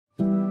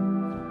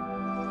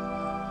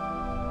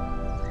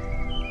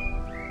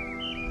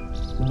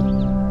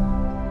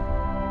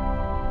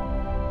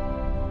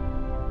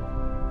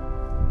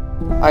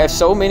I have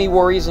so many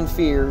worries and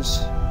fears,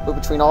 but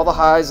between all the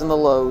highs and the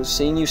lows,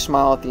 seeing you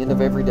smile at the end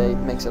of every day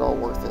makes it all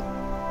worth it.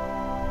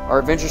 Our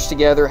adventures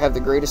together have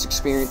the greatest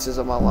experiences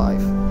of my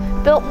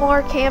life.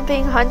 Biltmore,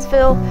 camping,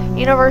 Huntsville,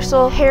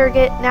 Universal,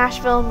 Harrogate,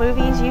 Nashville,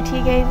 movies,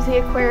 UT games,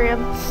 the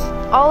aquarium.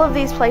 All of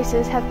these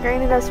places have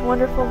granted us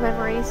wonderful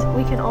memories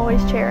we can always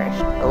cherish.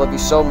 I love you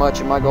so much,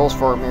 and my goals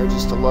for our marriage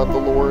is to love the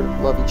Lord,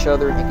 love each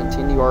other, and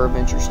continue our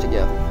adventures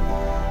together.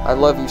 I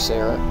love you,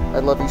 Sarah. I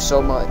love you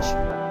so much.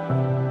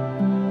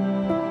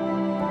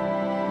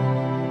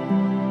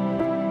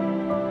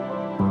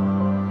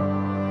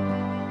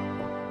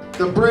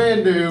 The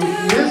brand new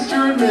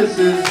Mr. and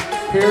Mrs.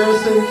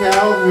 Harrison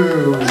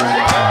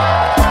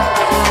Calhoun.